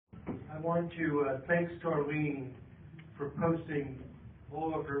want to thank Starlene for posting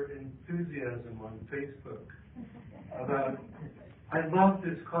all of her enthusiasm on Facebook about, I love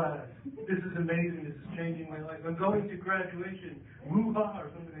this class. This is amazing. This is changing my life. I'm going to graduation. Woo-ha,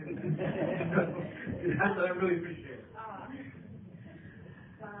 or something like that. I really appreciate it.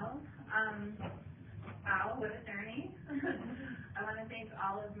 Well, wow, what a journey. I want to thank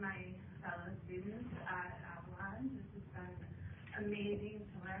all of my fellow students at Avalon. This has been amazing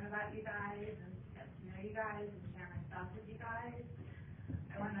to learn about you guys and to get to know you guys and share myself with you guys.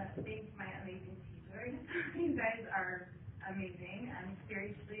 I want to thank my amazing teachers. You guys are amazing and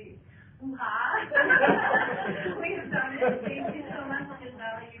seriously, hoo-ha. We have done it. Thank you so much,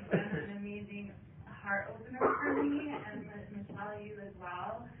 Giselle. You've been an amazing heart opener for me, and Michelle, you as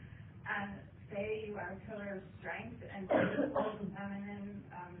well. And Faye, you are a pillar of strength and beautiful, feminine,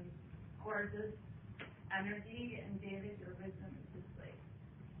 gorgeous energy. And David, your wisdom is just like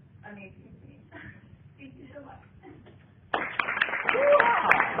amazing to me. Thank you so much.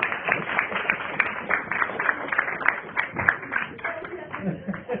 Yeah.